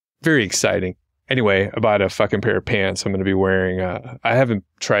very exciting. Anyway, I bought a fucking pair of pants I'm going to be wearing. I haven't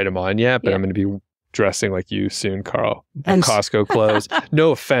tried them on yet, but I'm going to be dressing like you soon, Carl. Costco clothes.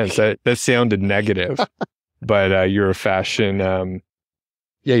 No offense. That sounded negative, but you're a fashion.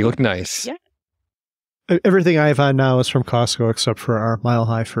 You look nice. Yeah. Everything I have on now is from Costco except for our Mile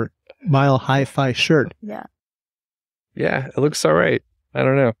Hi-Fi shirt. Yeah. Yeah, it looks all right. I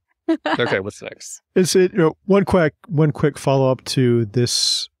don't know. Okay, what's next? Is it one quick follow up to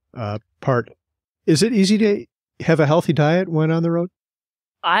this part? Is it easy to have a healthy diet when on the road?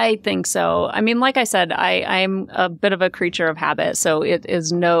 I think so. I mean, like I said, I'm a bit of a creature of habit, so it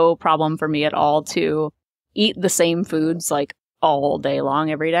is no problem for me at all to eat the same foods like all day long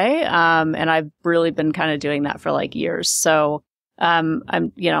every day. And I've really been kind of doing that for like years. So I'm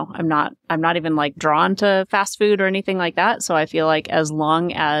not even like drawn to fast food or anything like that. So I feel like as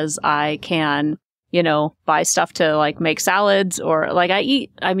long as I can, buy stuff to like make salads or like I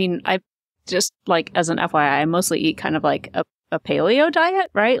just like as an FYI, I mostly eat kind of like a paleo diet,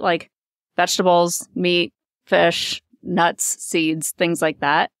 right? Like vegetables, meat, fish, nuts, seeds, things like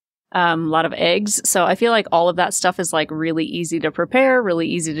that. A lot of eggs. So I feel like all of that stuff is like really easy to prepare, really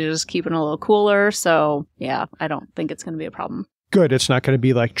easy to just keep in a little cooler. So yeah, I don't think it's going to be a problem. Good. It's not going to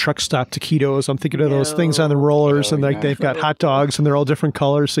be like truck stop taquitos. I'm thinking of those things on the rollers and like they've got hot dogs and they're all different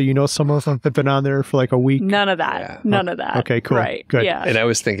colors. So some of them have been on there for like a week. None of that. Yeah. None of that. Okay, cool. Right. Good. Yeah. And I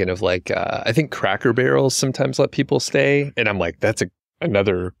was thinking of like, I think Cracker Barrels sometimes let people stay. And I'm like, that's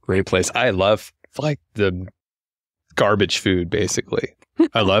another great place. I love like the garbage food, basically.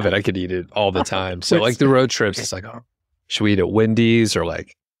 I love it. I could eat it all the time. So like the road trips, it's like, oh, should we eat at Wendy's or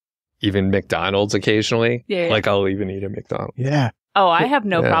like even McDonald's occasionally? Yeah. Like I'll even eat at McDonald's. Yeah. Oh, I have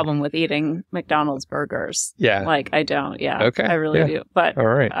no problem with eating McDonald's burgers. Yeah. Like I don't. Yeah. Okay. I really do. But all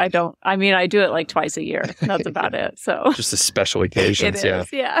right. I don't. I mean, I do it like twice a year. That's about it. So just the special occasions. It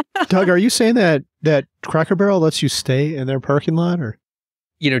is, yeah. Doug, are you saying that Cracker Barrel lets you stay in their parking lot or?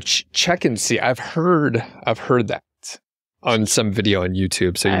 Check and see. I've heard that on some video on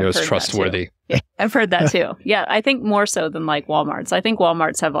YouTube. So it's trustworthy. Yeah, I've heard that too. Yeah. I think more so than like Walmart's. I think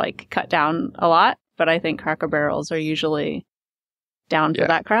Walmart's have like cut down a lot, but I think Cracker Barrels are usually down for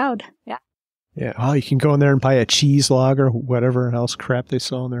that crowd. Yeah. Yeah. Oh, you can go in there and buy a cheese log or whatever else crap they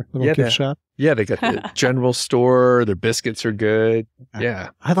sell in their little gift shop. Yeah, they got the general store. Their biscuits are good. Yeah.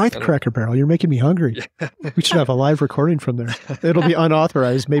 I like Cracker Barrel. You're making me hungry. We should have a live recording from there. It'll be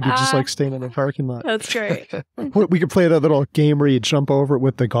unauthorized, maybe just like staying in the parking lot. That's great. We could play that little game where you jump over it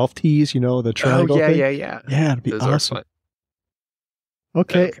with the golf tees, the triangle thing. Yeah. Yeah, it'd be awesome.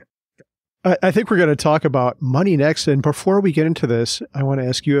 Okay. I think we're going to talk about money next. And before we get into this, I want to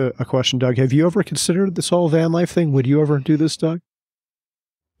ask you a question, Doug. Have you ever considered this whole van life thing? Would you ever do this, Doug?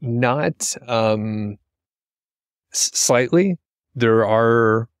 Not slightly. There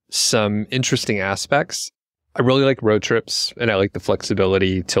are some interesting aspects. I really like road trips and I like the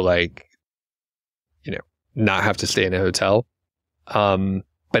flexibility to not have to stay in a hotel.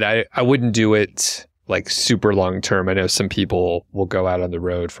 But I wouldn't do it like super long term. I know some people will go out on the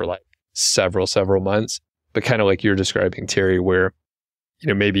road for like several months, but kind of like you're describing, Terry, where,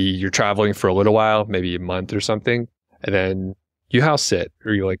 maybe you're traveling for a little while, maybe a month or something, and then you house sit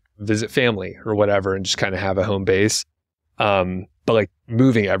or you like visit family or whatever and just kind of have a home base. But like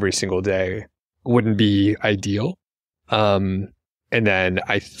moving every single day wouldn't be ideal. And then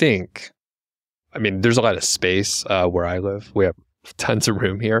there's a lot of space where I live. We have tons of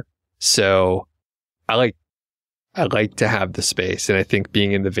room here. So I like to have the space. And I think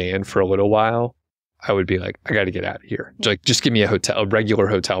being in the van for a little while, I would be like, I got to get out of here. Like, just give me a regular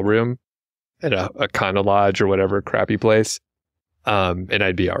hotel room at a condo lodge or whatever crappy place. And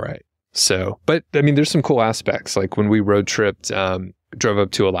I'd be all right. So, but there's some cool aspects. Like when we road tripped, drove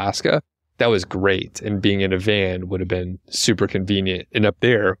up to Alaska, that was great. And being in a van would have been super convenient. And up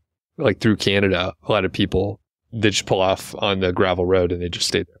there, like through Canada, a lot of people, they just pull off on the gravel road and they just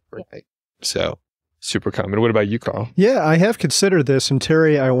stay there for a night. So super common. What about you, Carl? Yeah, I have considered this. And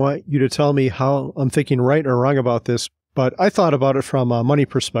Terry, I want you to tell me how I'm thinking right or wrong about this. But I thought about it from a money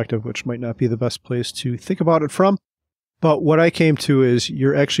perspective, which might not be the best place to think about it from. But what I came to is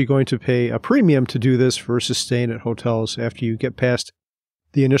you're actually going to pay a premium to do this versus staying at hotels after you get past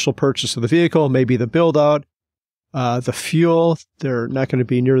the initial purchase of the vehicle, maybe the build out, the fuel. They're not going to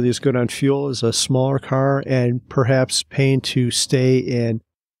be nearly as good on fuel as a smaller car, and perhaps paying to stay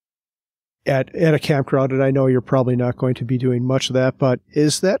at a campground. And I know you're probably not going to be doing much of that, but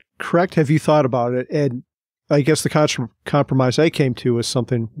is that correct? Have you thought about it? And I guess the compromise I came to was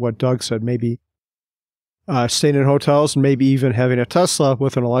something what Doug said, maybe staying in hotels and maybe even having a Tesla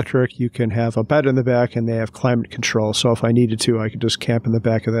with an electric. You can have a bed in the back and they have climate control. So if I needed to, I could just camp in the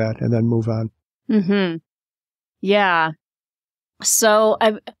back of that and then move on. Mm-hmm. Yeah. So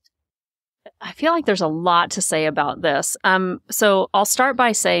I feel like there's a lot to say about this. So I'll start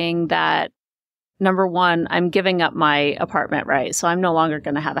by saying that, number one, I'm giving up my apartment, right? So I'm no longer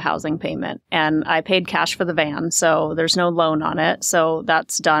going to have a housing payment. And I paid cash for the van, so there's no loan on it. So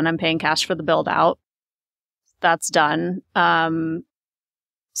that's done. I'm paying cash for the build out. That's done.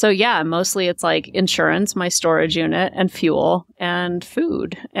 So yeah, mostly it's like insurance, my storage unit, and fuel and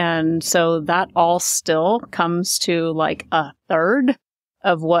food. And so that all still comes to like a third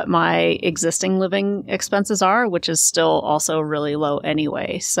of what my existing living expenses are, which is still also really low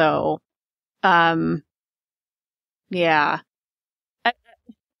anyway. So, yeah. I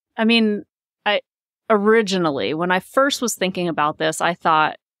originally, when I first was thinking about this, I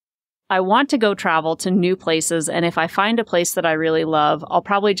thought, I want to go travel to new places. And if I find a place that I really love, I'll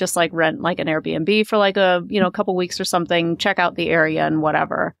probably just like rent like an Airbnb for like a couple weeks or something, check out the area and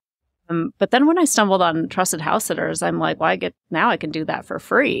whatever. But then when I stumbled on Trusted Housesitters, I'm like, well, I can do that for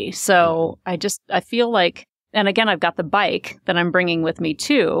free. So I feel like, and again, I've got the bike that I'm bringing with me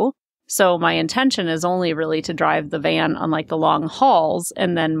too. So my intention is only really to drive the van on like the long hauls.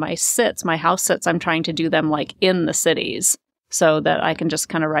 And then my house sits, I'm trying to do them like in the cities, so that I can just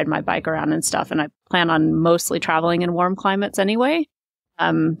kind of ride my bike around and stuff. And I plan on mostly traveling in warm climates anyway.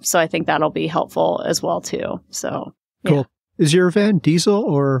 So I think that'll be helpful as well, too. So, yeah. Cool. Is your van diesel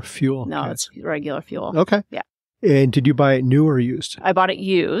or fuel? No, it's regular fuel. Okay. Yeah. And did you buy it new or used? I bought it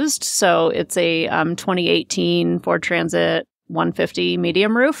used. So it's a 2018 Ford Transit 150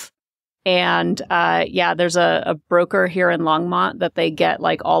 medium roof. And there's a broker here in Longmont that they get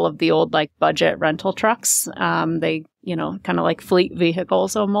like all of the old like budget rental trucks. They, kind of like fleet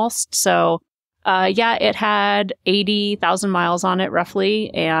vehicles almost. So it had 80,000 miles on it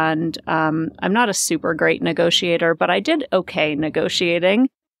roughly. And I'm not a super great negotiator, but I did okay negotiating.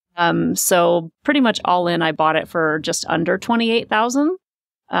 So pretty much all in, I bought it for just under 28,000.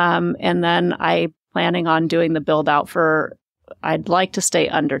 And then I'm planning on doing the build out I'd like to stay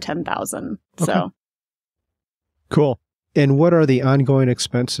under 10,000. Okay. So cool. And what are the ongoing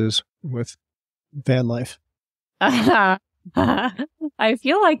expenses with van life? I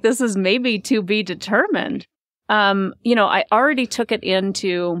feel like this is maybe to be determined. I already took it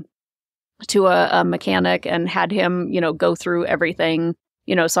into a mechanic and had him, go through everything,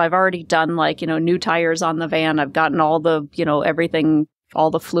 so I've already done like, new tires on the van. I've gotten all the, everything,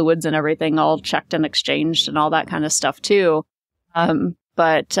 all the fluids and everything all checked and exchanged and all that kind of stuff too.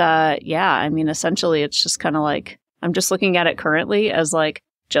 Essentially it's just kind of like, I'm just looking at it currently as like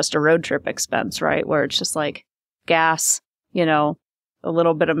just a road trip expense, right? Where it's just like gas, a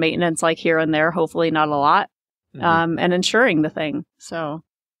little bit of maintenance like here and there, hopefully not a lot, and insuring the thing. So.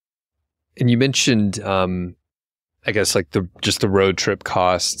 And you mentioned, I guess like the road trip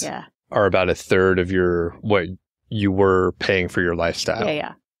costs are about a third of what you were paying for your lifestyle.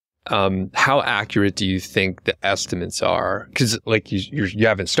 Yeah. How accurate do you think the estimates are? Because like you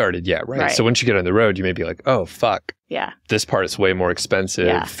haven't started yet, right? So once you get on the road, you may be like, oh, fuck. Yeah. This part is way more expensive.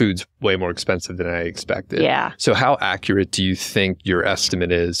 Yeah. Food's way more expensive than I expected. Yeah. So how accurate do you think your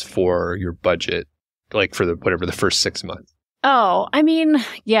estimate is for your budget, like for the first 6 months? Oh, I mean,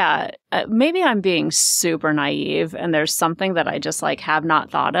 yeah, maybe I'm being super naive and there's something that I just like have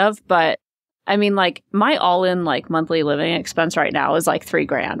not thought of. But I mean, like my all-in like monthly living expense right now is like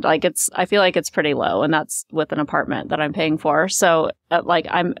 $3,000. Like I feel like it's pretty low, and that's with an apartment that I'm paying for. So like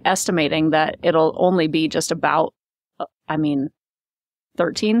I'm estimating that it'll only be just about,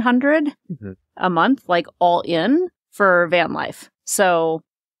 $1,300 a month, like all in for van life. So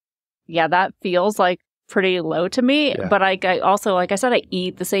yeah, that feels like pretty low to me. Yeah. But I also, like I said, I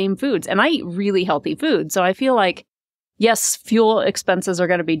eat the same foods and I eat really healthy food. So I feel like, yes, fuel expenses are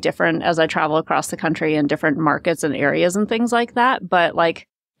going to be different as I travel across the country in different markets and areas and things like that. But like,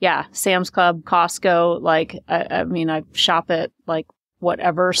 yeah, Sam's Club, Costco, like, I mean, I shop at like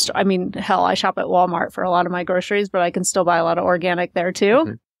whatever. Hell, I shop at Walmart for a lot of my groceries, but I can still buy a lot of organic there too.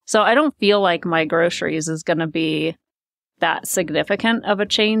 Mm-hmm. So I don't feel like my groceries is going to be that significant of a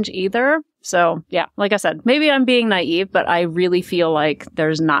change either. So yeah, like I said, maybe I'm being naive, but I really feel like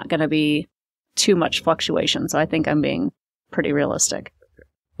there's not going to be too much fluctuation. So I think I'm being pretty realistic.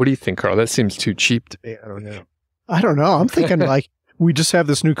 What do you think, Carl? That seems too cheap to me. I don't know. I'm thinking like we just have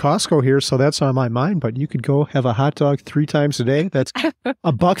this new Costco here, so that's on my mind. But you could go have a hot dog 3 times a day. That's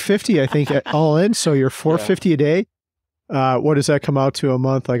 $1.50, I think, all in. So you're $4.50 a day. What does that come out to a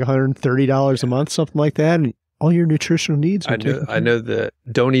month? Like $130 a month, something like that. And all your nutritional needs. I know that.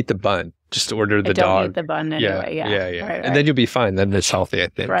 Don't eat the bun. Just order the dog. Don't eat the bun anyway. Yeah. Right. And then you'll be fine. Then it's healthy, I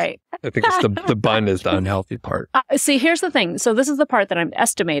think. Right. I think it's the bun is the unhealthy part. See, here's the thing. So this is the part that I'm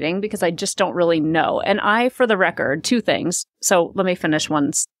estimating because I just don't really know. And for the record, 2 things. So let me finish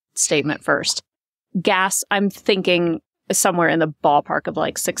one statement first. Gas, I'm thinking somewhere in the ballpark of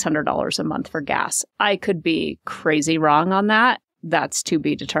like $600 a month for gas. I could be crazy wrong on that. That's to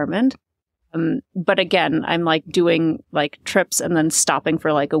be determined. But again, I'm like doing like trips and then stopping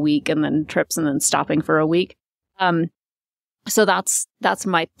for like a week and then trips and then stopping for a week. So that's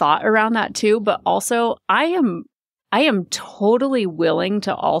my thought around that too. But also I am totally willing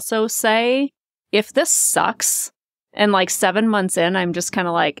to also say if this sucks and like 7 months in, I'm just kind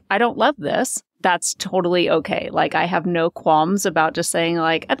of like, I don't love this. That's totally okay. Like I have no qualms about just saying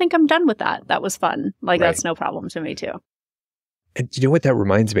like, I think I'm done with that. That was fun. Like That's no problem to me too. And you know what that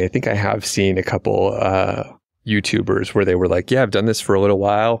reminds me? I think I have seen a couple YouTubers where they were like, yeah, I've done this for a little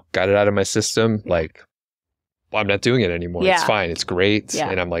while, got it out of my system. Like, well, I'm not doing it anymore. Yeah. It's fine. It's great. Yeah.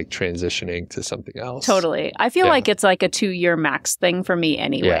 And I'm like transitioning to something else. Totally. I feel like it's like a 2-year max thing for me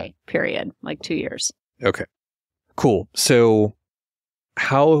anyway, period. Like 2 years. Okay, cool. So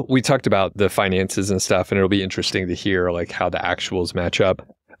how we talked about the finances and stuff, and it'll be interesting to hear like how the actuals match up.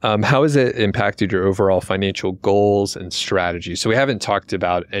 How has it impacted your overall financial goals and strategy? So we haven't talked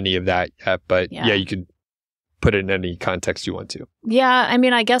about any of that yet, but yeah, you could put it in any context you want to. Yeah. I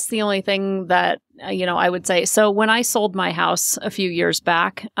mean, I guess the only thing that, I would say, so when I sold my house a few years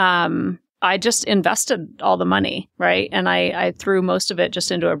back, I just invested all the money, right? And I threw most of it just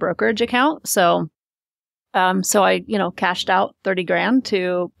into a brokerage account. So I, cashed out $30,000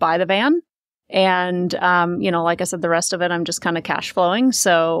 to buy the van. And, like I said, the rest of it, I'm just kind of cash flowing.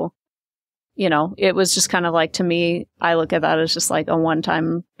 So, it was just kind of like, to me, I look at that as just like a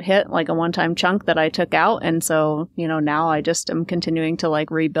one-time hit, like a one-time chunk that I took out. And so, now I just am continuing to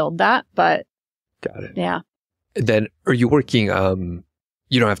like rebuild that. But got it. Yeah. Then are you working,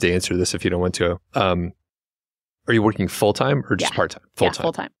 you don't have to answer this if you don't want to. Are you working full-time or just part-time? Full-time. Yeah,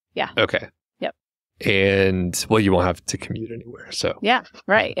 full-time. Yeah. Okay. And well, you won't have to commute anywhere. So yeah,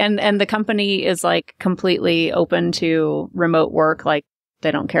 right. And the company is like completely open to remote work. Like they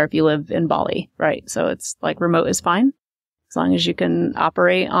don't care if you live in Bali, right? So it's like remote is fine as long as you can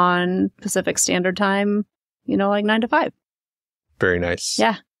operate on Pacific Standard Time, like 9 to 5. Very nice.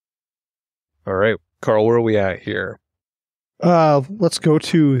 Yeah. All right, Carl, where are we at here? Let's go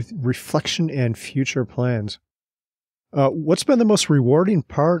to reflection and future plans. What's been the most rewarding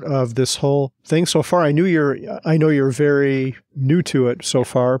part of this whole thing so far? I know you're very new to it so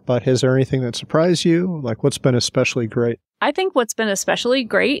far, but has there anything that surprised you? Like what's been especially great? I think what's been especially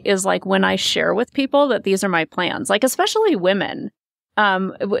great is like when I share with people that these are my plans, like especially women.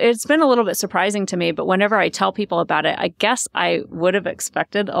 It's been a little bit surprising to me, but whenever I tell people about it, I guess I would have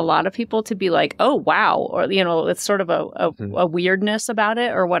expected a lot of people to be like, oh, wow. Or, it's sort of a weirdness about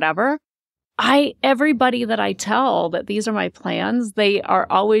it or whatever. everybody that I tell that these are my plans, they are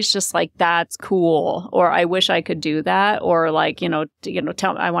always just like, that's cool. Or I wish I could do that. Or like, tell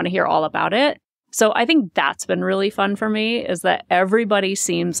me, I want to hear all about it. So I think that's been really fun for me, is that everybody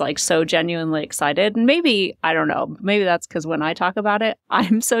seems like so genuinely excited. And maybe, I don't know, maybe that's because when I talk about it,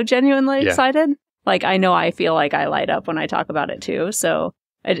 I'm so genuinely excited. Like, I know I feel like I light up when I talk about it too. So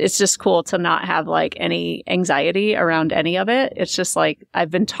it's just cool to not have like any anxiety around any of it. It's just like, I've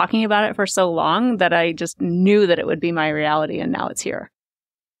been talking about it for so long that I just knew that it would be my reality, and now it's here.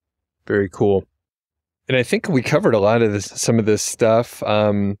 Very cool. And I think we covered a lot of some of this stuff.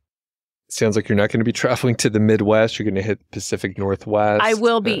 Sounds like you're not going to be traveling to the Midwest. You're going to hit Pacific Northwest. I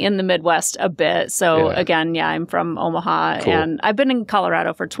will be in the Midwest a bit. So again, I'm from Omaha, and I've been in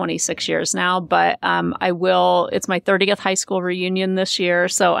Colorado for 26 years now, but it's my 30th high school reunion this year.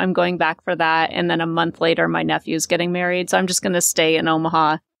 So I'm going back for that. And then a month later, my nephew's getting married. So I'm just going to stay in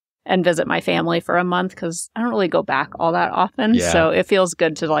Omaha and visit my family for a month, because I don't really go back all that often. Yeah. So it feels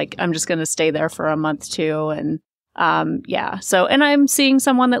good to like, I'm just going to stay there for a month too. And so, and I'm seeing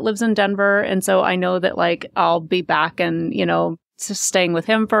someone that lives in Denver. And so I know that like, I'll be back and, staying with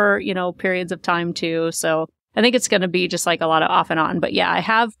him for, periods of time too. So I think it's going to be just like a lot of off and on, but yeah, I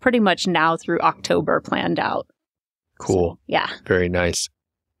have pretty much now through October planned out. Cool. So, yeah. Very nice.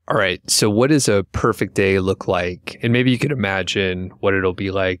 All right. So what does a perfect day look like? And maybe you could imagine what it'll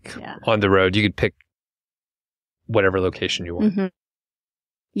be like on the road. You could pick whatever location you want. Mm-hmm.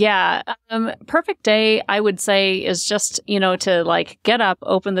 Yeah. Perfect day, I would say, is just, to like get up,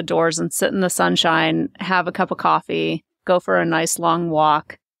 open the doors and sit in the sunshine, have a cup of coffee, go for a nice long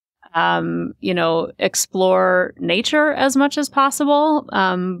walk, explore nature as much as possible.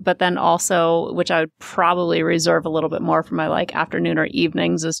 But then also, which I would probably reserve a little bit more for my like afternoon or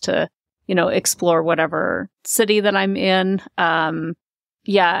evenings, is to, explore whatever city that I'm in. I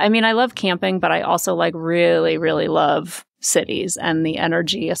mean, I love camping, but I also like really, really love cities and the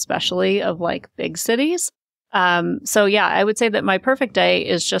energy, especially of like big cities. I would say that my perfect day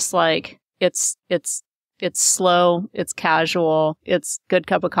is just like, it's slow, it's casual, it's good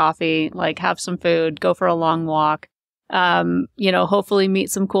cup of coffee, like have some food, go for a long walk, hopefully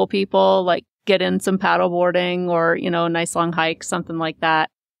meet some cool people, like get in some paddle boarding or, a nice long hike, something like that.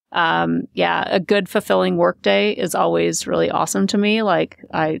 A good fulfilling work day is always really awesome to me. Like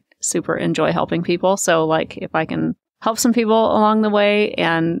I super enjoy helping people. So like if I can help some people along the way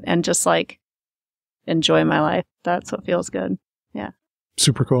and just like enjoy my life, that's what feels good. Yeah.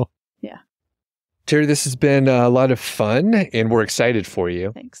 Super cool. Yeah. Teri, this has been a lot of fun and we're excited for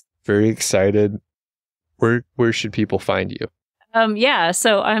you. Thanks. Very excited. Where should people find you?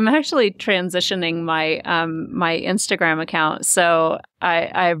 So I'm actually transitioning my my Instagram account. So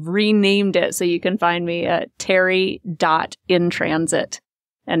I've renamed it so you can find me at Teri.intransit,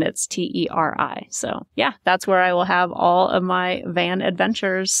 and it's TERI. So yeah, that's where I will have all of my van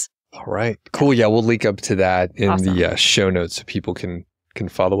adventures. All right. Cool. Yeah, we'll link up to that in the show notes so people can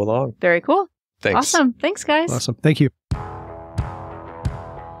follow along. Very cool. Thanks. Awesome. Thanks, guys. Awesome. Thank you.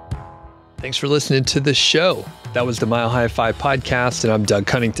 Thanks for listening to the show. That was the Mile High 5 podcast, and I'm Doug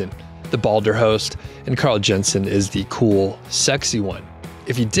Cunnington, the balder host, and Carl Jensen is the cool, sexy one.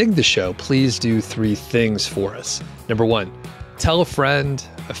 If you dig the show, please do 3 things for us. Number 1, tell a friend,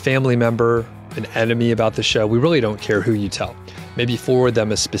 a family member, an enemy about the show. We really don't care who you tell. Maybe forward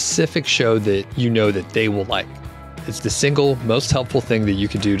them a specific show that you know that they will like. It's the single most helpful thing that you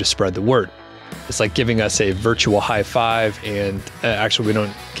can do to spread the word. It's like giving us a virtual high five, and actually we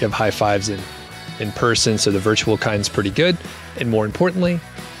don't give high fives in person, so the virtual kind's pretty good. And more importantly,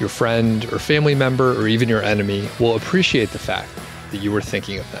 your friend or family member or even your enemy will appreciate the fact that you were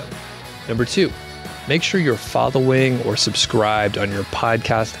thinking of them. Number 2, make sure you're following or subscribed on your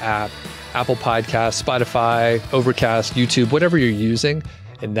podcast app, Apple Podcasts, Spotify, Overcast, YouTube, whatever you're using,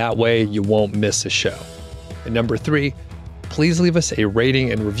 and that way you won't miss a show. And number 3, please leave us a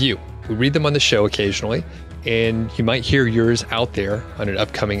rating and review. We read them on the show occasionally, and you might hear yours out there on an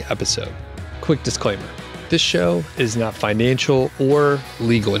upcoming episode. Quick disclaimer, this show is not financial or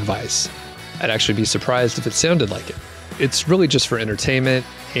legal advice. I'd actually be surprised if it sounded like it. It's really just for entertainment,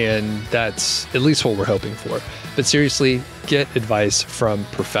 and that's at least what we're hoping for. But seriously, get advice from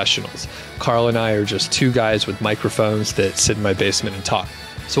professionals. Carl and I are just 2 guys with microphones that sit in my basement and talk.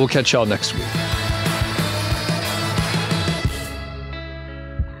 So we'll catch y'all next week.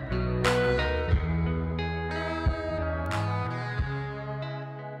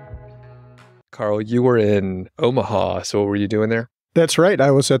 Carl, you were in Omaha, so what were you doing there? That's right.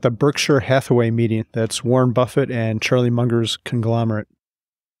 I was at the Berkshire Hathaway meeting. That's Warren Buffett and Charlie Munger's conglomerate.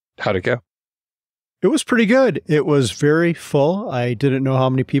 How'd it go? It was pretty good. It was very full. I didn't know how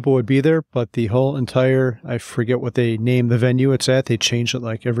many people would be there, but the whole entire, I forget what they named the venue it's at. They change it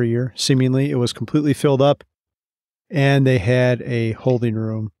like every year, seemingly. It was completely filled up. And they had a holding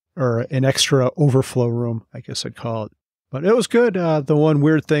room, or an extra overflow room, I guess I'd call it. But it was good. The one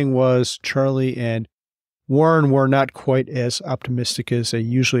weird thing was Charlie and Warren were not quite as optimistic as they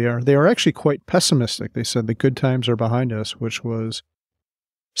usually are. They are actually quite pessimistic. They said the good times are behind us, which was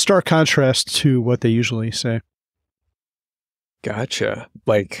stark contrast to what they usually say. Gotcha.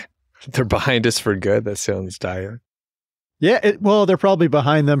 Like, they're behind us for good? That sounds dire. Yeah, well, they're probably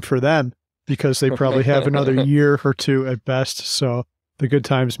behind them for them, because they probably have another year or two at best, so the good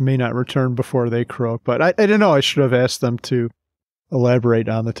times may not return before they croak. But I don't know. I should have asked them to elaborate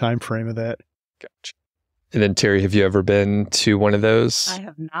on the time frame of that. Gotcha. And then, Teri, have you ever been to one of those? I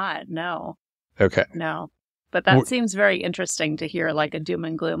have not, no. Okay. No. But that seems very interesting to hear, like a doom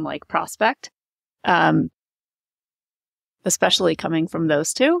and gloom like prospect, especially coming from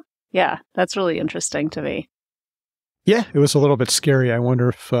those two. Yeah, that's really interesting to me. Yeah, it was a little bit scary. I wonder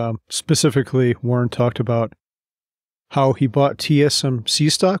if specifically Warren talked about how he bought TSMC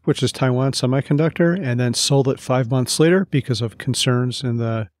stock, which is Taiwan Semiconductor, and then sold it 5 months later because of concerns in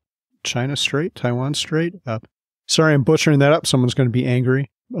the Taiwan Strait. Sorry, I'm butchering that up. Someone's going to be angry.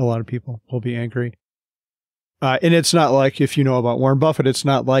 A lot of people will be angry. And it's not like, if you know about Warren Buffett, it's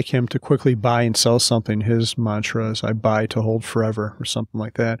not like him to quickly buy and sell something. His mantra is, I buy to hold forever, or something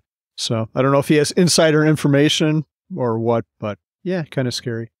like that. So I don't know if he has insider information or what, but yeah, kind of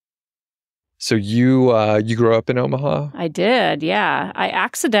scary. So you grew up in Omaha? I did, yeah. I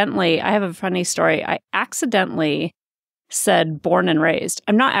have a funny story. I accidentally said born and raised.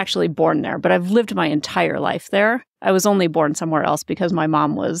 I'm not actually born there, but I've lived my entire life there. I was only born somewhere else because my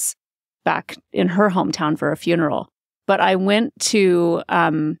mom was back in her hometown for a funeral. But I went to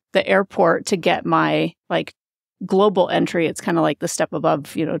the airport to get my like global entry. It's kind of like the step above,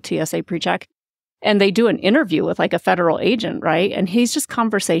 TSA pre-check. And they do an interview with like a federal agent, right? And he's just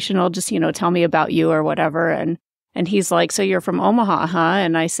conversational, just, tell me about you or whatever. And he's like, so you're from Omaha, huh?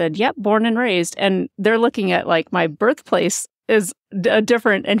 And I said, yep, born and raised. And they're looking at like my birthplace is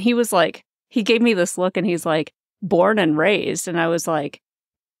different. And he was like, he gave me this look and he's like, born and raised. And I was like,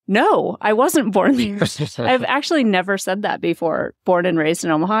 no, I wasn't born there. I've actually never said that before. Born and raised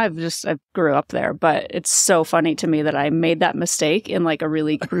in Omaha. I grew up there, but it's so funny to me that I made that mistake in like a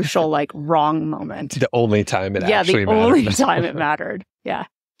really crucial, like wrong moment. The only time it actually mattered. Yeah, the only time it mattered. Yeah.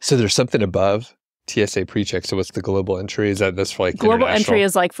 So there's something above TSA pre-check. So what's the global entry? Is that's for like global entry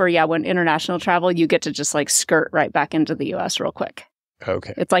is like for, when international travel, you get to just like skirt right back into the US real quick.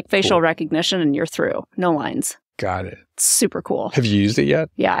 Okay. It's like facial recognition and you're through. No lines. Got it. It's super cool. Have you used it yet?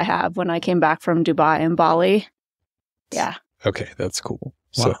 Yeah, I have. When I came back from Dubai and Bali. Yeah. Okay, that's cool.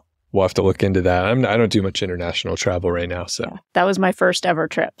 Wow. So we'll have to look into that. I don't do much international travel right now. So that was my first ever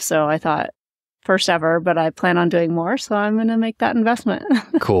trip. So I thought first ever, but I plan on doing more. So I'm going to make that investment.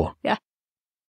 Cool. Yeah.